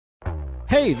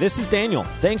Hey, this is Daniel.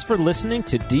 Thanks for listening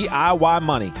to DIY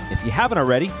Money. If you haven't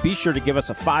already, be sure to give us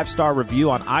a 5-star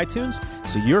review on iTunes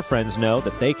so your friends know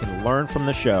that they can learn from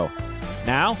the show.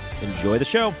 Now, enjoy the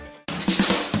show.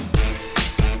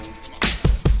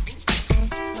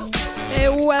 Hey,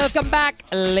 welcome back,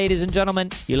 ladies and gentlemen.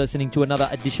 You're listening to another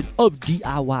edition of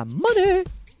DIY Money.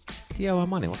 DIY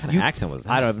Money? What kind of accent was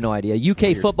that? I don't have no idea.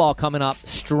 UK football coming up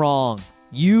strong.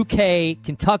 UK,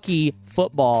 Kentucky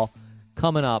football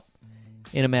coming up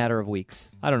in a matter of weeks.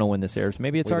 I don't know when this airs.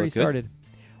 Maybe it's already started.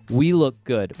 We look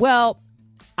good. Well,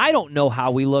 I don't know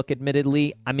how we look,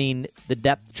 admittedly. I mean, the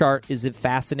depth chart is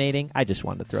fascinating. I just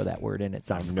wanted to throw that word in. It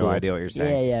sounds cool. No idea what you're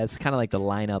saying. Yeah. It's kind of like the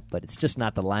lineup, but it's just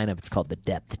not the lineup. It's called the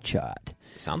depth chart.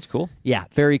 Sounds cool. Yeah,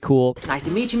 very cool. Nice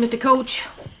to meet you, Mr. Coach.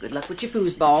 Good luck with your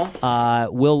foosball.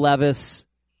 Will Levis,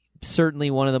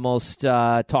 certainly one of the most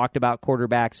talked about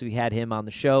quarterbacks. We had him on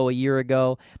the show a year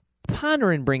ago.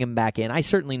 Ponder and bring him back in. I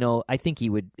think he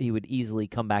would easily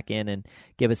come back in and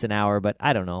give us an hour, but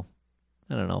I don't know.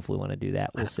 I don't know if we want to do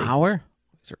that. We'll see. An hour?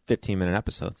 These are 15-minute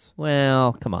episodes.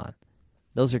 Well, come on.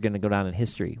 Those are going to go down in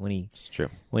history It's true.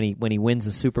 when he wins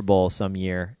the Super Bowl some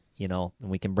year, and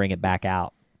we can bring it back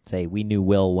out. Say, we knew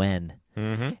Will when.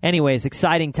 Mm-hmm. Anyways,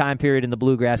 exciting time period in the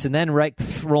Bluegrass. And then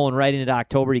rolling right into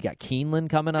October, you got Keeneland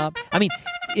coming up. I mean,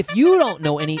 if you don't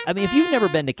know if you've never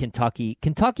been to Kentucky,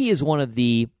 Kentucky is one of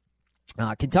the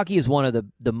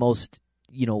most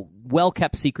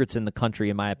well-kept secrets in the country,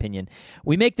 in my opinion.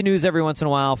 We make the news every once in a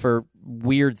while for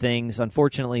weird things.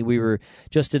 Unfortunately, we were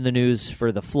just in the news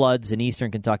for the floods in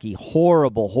eastern Kentucky.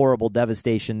 Horrible, horrible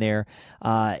devastation there.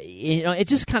 It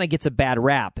just kind of gets a bad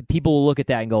rap. People will look at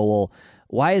that and go, well,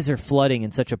 why is there flooding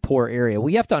in such a poor area? Well,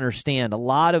 you have to understand a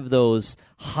lot of those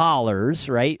hollers,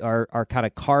 right, are kind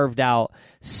of carved out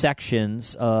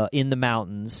sections in the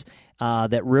mountains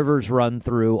that rivers run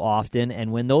through often.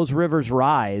 And when those rivers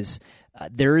rise,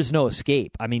 there is no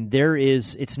escape. I mean,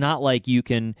 it's not like you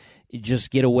can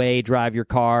just get away, drive your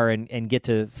car, and get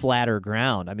to flatter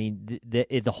ground. I mean,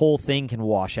 the whole thing can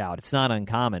wash out. It's not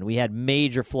uncommon. We had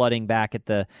major flooding back at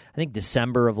I think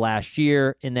December of last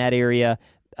year in that area.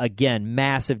 Again,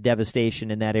 massive devastation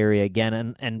in that area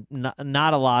again, and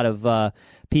not a lot of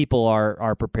people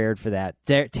are prepared for that.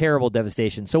 Terrible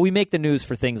devastation. So we make the news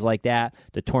for things like that.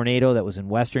 The tornado that was in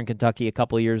western Kentucky a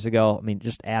couple of years ago, I mean,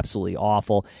 just absolutely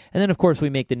awful. And then, of course, we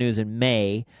make the news in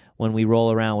May when we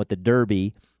roll around with the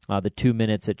Derby, the 2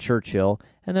 minutes at Churchill.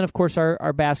 And then, of course,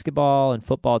 our basketball and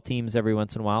football teams every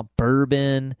once in a while.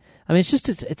 Bourbon. I mean,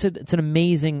 it's an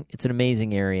amazing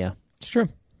area. It's true.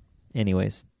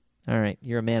 Anyways. All right,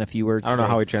 you're a man of few words. I don't know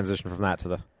how we transition from that to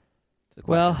the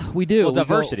well, we do. Well,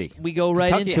 diversity. We go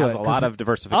right Kentucky into has it. a lot of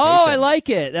diversification. Oh, I like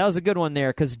it. That was a good one there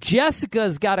because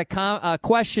Jessica's got a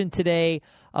question today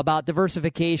about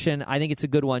diversification. I think it's a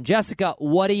good one. Jessica,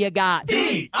 what do you got?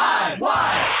 DIY!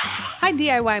 Hi,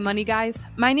 DIY Money guys.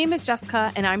 My name is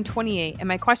Jessica, and I'm 28, and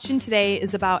my question today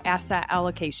is about asset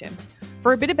allocation.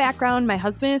 For a bit of background, my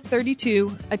husband is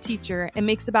 32, a teacher, and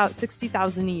makes about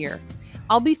 $60,000 a year.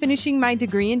 I'll be finishing my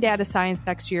degree in data science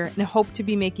next year and hope to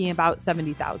be making about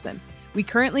 $70,000. We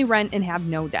currently rent and have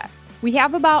no debt. We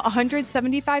have about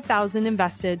 $175,000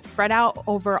 invested spread out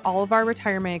over all of our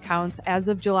retirement accounts as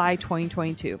of July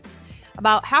 2022.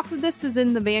 About half of this is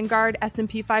in the Vanguard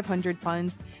S&P 500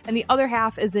 funds, and the other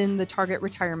half is in the Target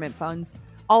Retirement funds,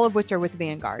 all of which are with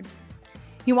Vanguard.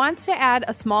 He wants to add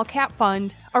a small cap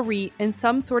fund, a REIT, and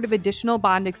some sort of additional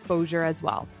bond exposure as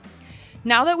well.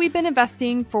 Now that we've been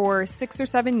investing for 6 or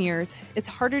 7 years, it's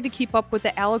harder to keep up with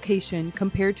the allocation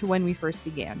compared to when we first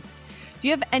began. Do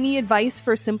you have any advice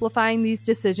for simplifying these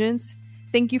decisions?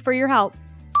 Thank you for your help.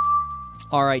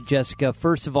 All right, Jessica.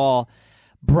 First of all,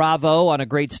 bravo on a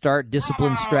great start.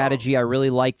 Disciplined strategy. I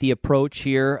really like the approach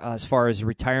here as far as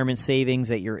retirement savings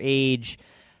at your age,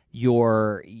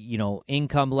 your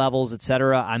income levels,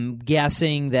 etc. I'm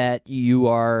guessing that you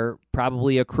are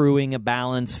probably accruing a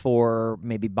balance for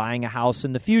maybe buying a house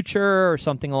in the future or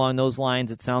something along those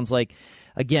lines. It sounds like,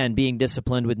 again, being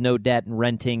disciplined with no debt and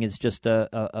renting is just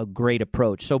a great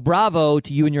approach. So bravo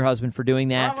to you and your husband for doing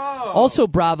that. Bravo! Also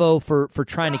bravo for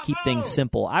trying to keep things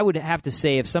simple. I would have to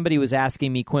say, if somebody was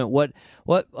asking me, Quint, what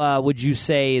would you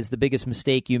say is the biggest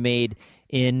mistake you made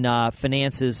in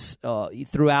finances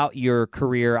throughout your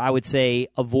career? I would say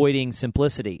avoiding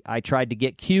simplicity. I tried to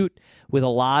get cute with a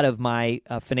lot of my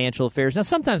financial affairs. Now,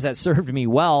 sometimes that served me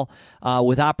well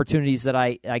with opportunities that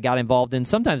I got involved in.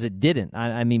 Sometimes it didn't.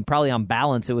 I mean, probably on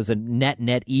balance, it was a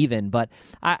net even. But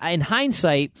in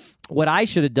hindsight, what I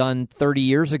should have done 30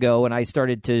 years ago when I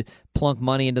started to plunk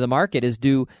money into the market is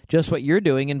do just what you're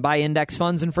doing and buy index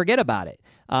funds and forget about it.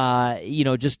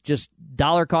 Just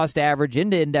dollar cost average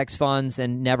into index funds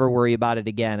and never worry about it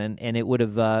again. And it would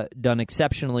have done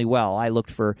exceptionally well. I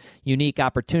looked for unique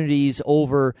opportunities,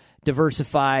 over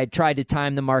diversified, tried to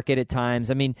time the market at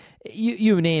times. I mean,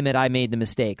 you name it, I made the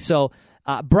mistake. So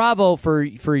bravo for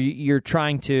your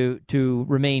trying to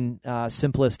remain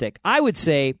simplistic. I would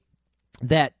say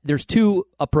that there's two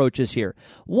approaches here.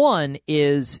 One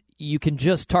is you can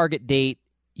just target date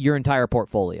your entire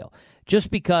portfolio.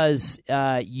 Just because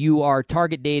you are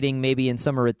target dating maybe in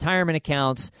some retirement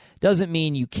accounts doesn't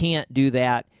mean you can't do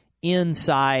that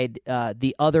inside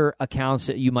the other accounts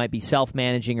that you might be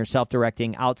self-managing or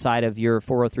self-directing outside of your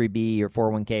 403B or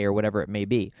 401k or whatever it may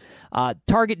be.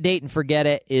 Target date and forget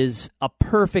it is a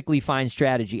perfectly fine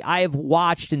strategy. I have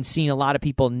watched and seen a lot of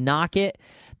people knock it.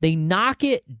 They knock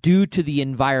it due to the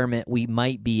environment we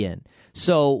might be in.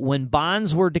 So when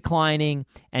bonds were declining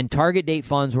and target date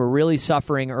funds were really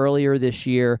suffering earlier this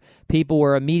year, people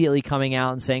were immediately coming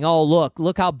out and saying, oh,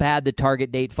 look how bad the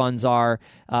target date funds are.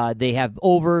 They have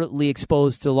overly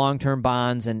exposed to long-term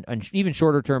bonds and even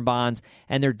shorter-term bonds,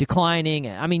 and they're declining.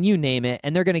 I mean, you name it,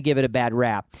 and they're going to give it a bad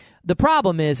rap. The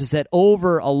problem is that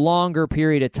over a longer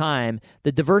period of time,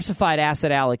 the diversified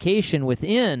asset allocation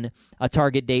within a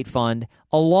target date fund,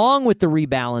 along with the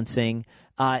rebalancing,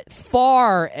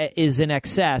 far is in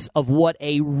excess of what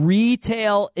a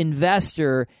retail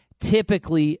investor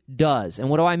typically does. And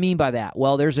what do I mean by that?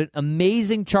 Well, there's an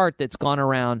amazing chart that's gone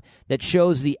around that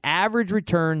shows the average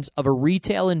returns of a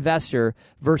retail investor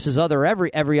versus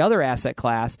every other asset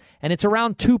class, and it's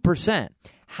around 2%.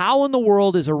 How in the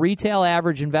world is a retail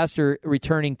average investor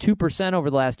returning 2% over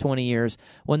the last 20 years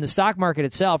when the stock market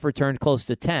itself returned close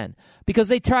to 10%? Because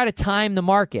they try to time the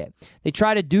market. They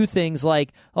try to do things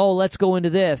like, oh, let's go into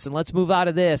this and let's move out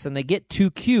of this, and they get too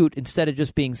cute instead of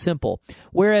just being simple.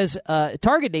 Whereas a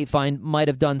target date fund might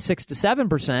have done 6 to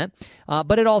 7%,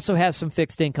 but it also has some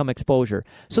fixed income exposure.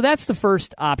 So that's the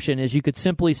first option, is you could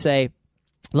simply say,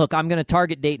 look, I'm going to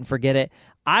target date and forget it.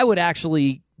 I would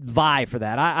actually vie for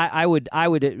that. I would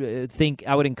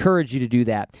encourage you to do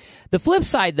that. The flip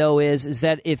side, though, is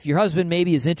that if your husband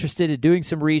maybe is interested in doing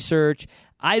some research,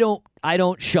 I don't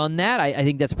shun that. I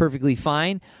think that's perfectly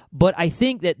fine. But I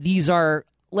think that these are,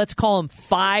 let's call them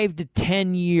 5 to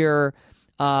 10 year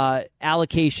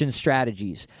allocation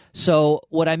strategies. So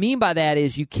what I mean by that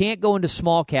is you can't go into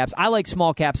small caps. I like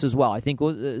small caps as well. I think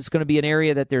it's going to be an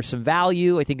area that there's some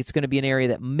value. I think it's going to be an area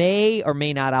that may or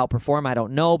may not outperform. I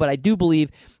don't know, but I do believe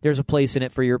there's a place in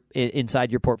it for inside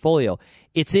your portfolio.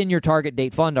 It's in your target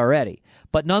date fund already.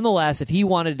 But nonetheless, if he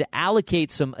wanted to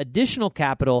allocate some additional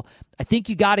capital, I think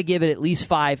you got to give it at least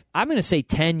 5, I'm going to say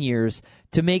 10 years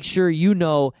to make sure you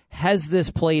know, has this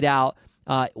played out?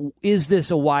 Is this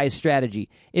a wise strategy?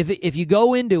 If you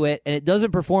go into it and it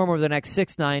doesn't perform over the next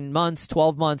 6, 9 months,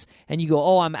 12 months, and you go,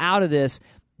 oh, I'm out of this,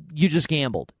 you just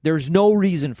gambled. There's no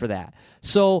reason for that.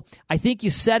 So I think you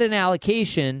set an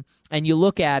allocation and you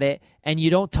look at it and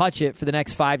you don't touch it for the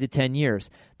next 5 to 10 years.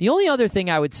 The only other thing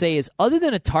I would say is, other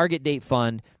than a target date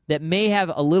fund that may have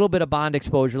a little bit of bond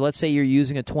exposure, let's say you're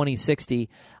using a 2060,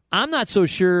 I'm not so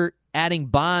sure adding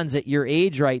bonds at your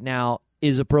age right now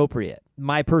is appropriate.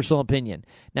 My personal opinion.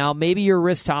 Now, maybe your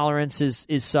risk tolerance is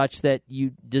such that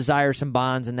you desire some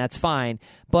bonds, and that's fine.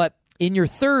 But in your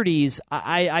 30s,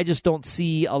 I just don't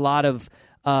see a lot of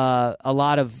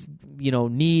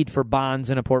need for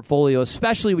bonds in a portfolio,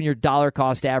 especially when you're dollar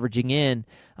cost averaging in,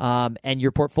 and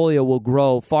your portfolio will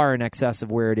grow far in excess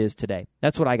of where it is today.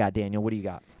 That's what I got, Daniel. What do you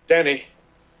got? Danny,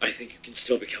 I think you can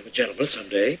still become a gentleman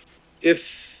someday if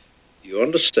you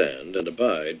understand and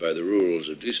abide by the rules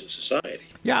of decent society.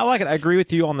 Yeah, I like it. I agree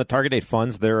with you on the target date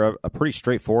funds. They're a pretty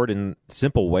straightforward and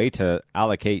simple way to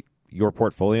allocate your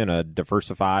portfolio in a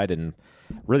diversified and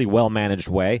really well-managed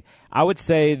way. I would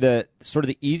say that sort of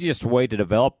the easiest way to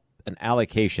develop an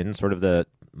allocation, sort of the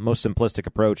most simplistic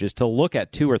approach, is to look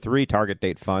at 2 or 3 target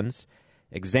date funds,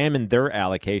 examine their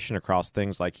allocation across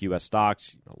things like U.S.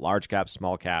 stocks, large caps,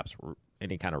 small caps,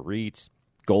 any kind of REITs,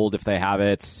 gold if they have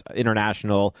it,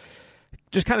 international.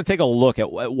 Just kind of take a look at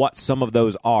what some of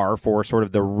those are for sort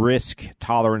of the risk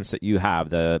tolerance that you have,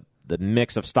 the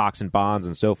mix of stocks and bonds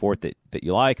and so forth that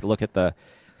you like.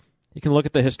 You can look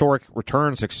at the historic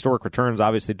returns. Historic returns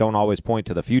obviously don't always point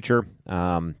to the future,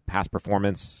 past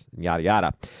performance, yada,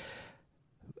 yada.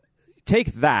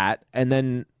 Take that and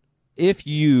then if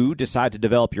you decide to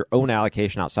develop your own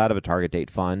allocation outside of a target date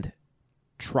fund,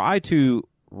 try to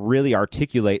really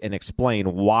articulate and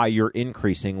explain why you're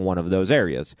increasing one of those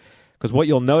areas. Because what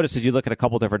you'll notice as you look at a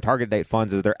couple different target date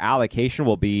funds is their allocation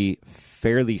will be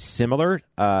fairly similar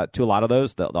to a lot of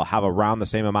those. They'll have around the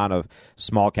same amount of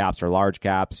small caps or large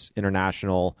caps,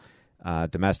 international,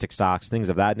 domestic stocks, things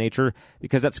of that nature,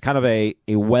 because that's kind of a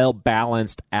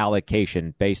well-balanced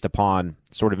allocation based upon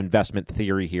sort of investment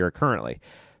theory here currently.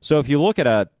 So if you look at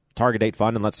a target date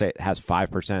fund and let's say it has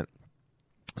 5%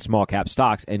 small cap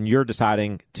stocks and you're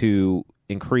deciding to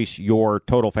increase your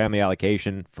total family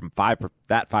allocation from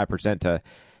 5% to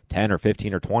 10 or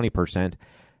 15 or 20%,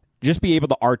 just be able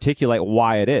to articulate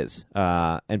why it is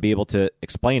and be able to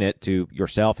explain it to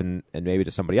yourself and maybe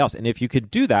to somebody else. And if you could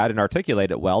do that and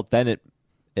articulate it well, then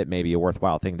it may be a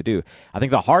worthwhile thing to do. I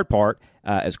think the hard part,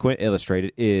 as Quint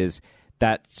illustrated, is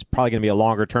that's probably going to be a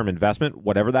longer-term investment,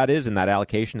 whatever that is, in that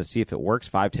allocation to see if it works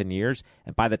 5-10 years.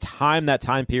 And by the time that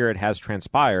time period has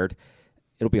transpired,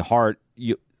 it'll be hard.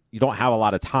 You don't have a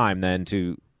lot of time then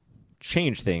to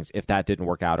change things if that didn't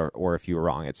work out or if you were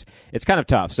wrong. It's kind of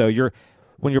tough. So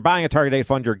when you're buying a target date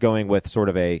fund, you're going with sort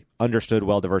of a understood,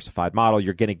 well-diversified model.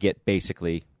 You're going to get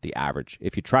basically the average.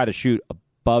 If you try to shoot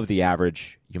above the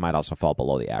average, you might also fall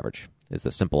below the average, is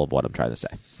the simple of what I'm trying to say.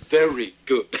 Very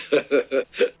good.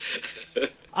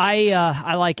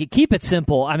 I like it. Keep it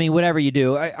simple. I mean, whatever you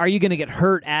do. Are you going to get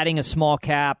hurt adding a small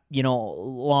cap,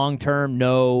 long term?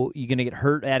 No. You're going to get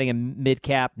hurt adding a mid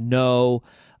cap? No.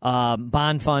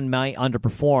 Bond fund might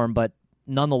underperform, but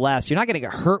nonetheless, you're not going to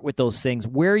get hurt with those things.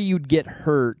 Where you'd get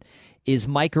hurt is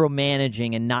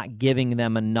micromanaging and not giving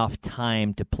them enough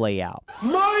time to play out.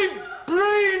 My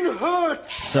brain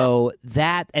hurts! So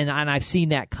that, and I've seen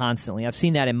that constantly. I've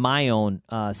seen that in my own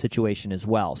situation as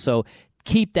well. So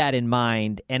keep that in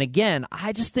mind. And again,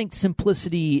 I just think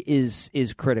simplicity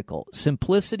is critical.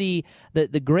 Simplicity,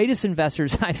 the greatest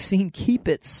investors I've seen keep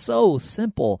it so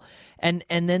simple. And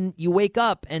then you wake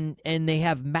up and they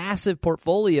have massive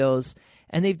portfolios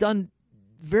and they've done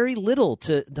very little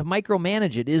to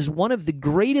micromanage it. It is one of the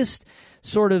greatest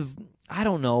sort of,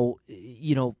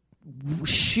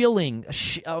 shilling.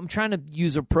 I'm trying to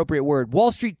use an appropriate word.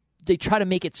 Wall Street, they try to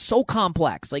make it so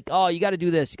complex. Like, oh, you got to do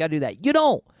this, you got to do that. You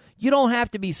don't have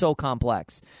to be so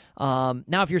complex. Now,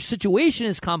 if your situation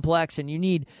is complex and you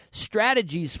need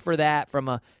strategies for that from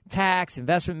a tax,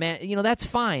 investment man, that's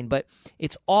fine. But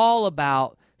it's all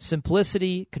about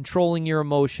simplicity, controlling your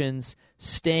emotions,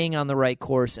 staying on the right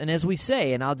course. And as we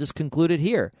say, and I'll just conclude it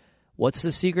here, what's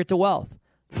the secret to wealth?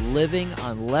 Living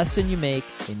on less than you make,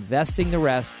 investing the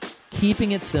rest,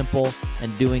 keeping it simple,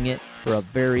 and doing it for a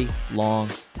very long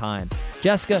time.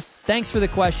 Jessica, thanks for the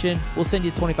question. We'll send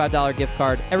you a $25 gift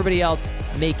card. Everybody else,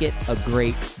 make it a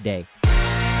great day.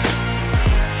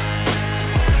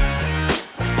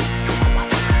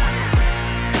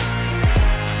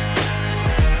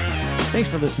 Thanks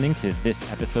for listening to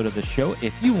this episode of the show.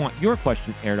 If you want your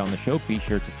question aired on the show, be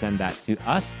sure to send that to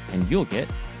us, and you'll get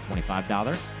a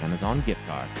 $25 Amazon gift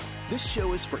card. This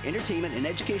show is for entertainment and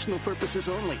educational purposes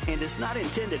only and is not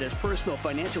intended as personal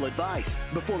financial advice.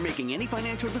 Before making any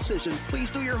financial decision, please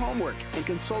do your homework and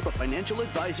consult a financial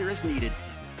advisor as needed.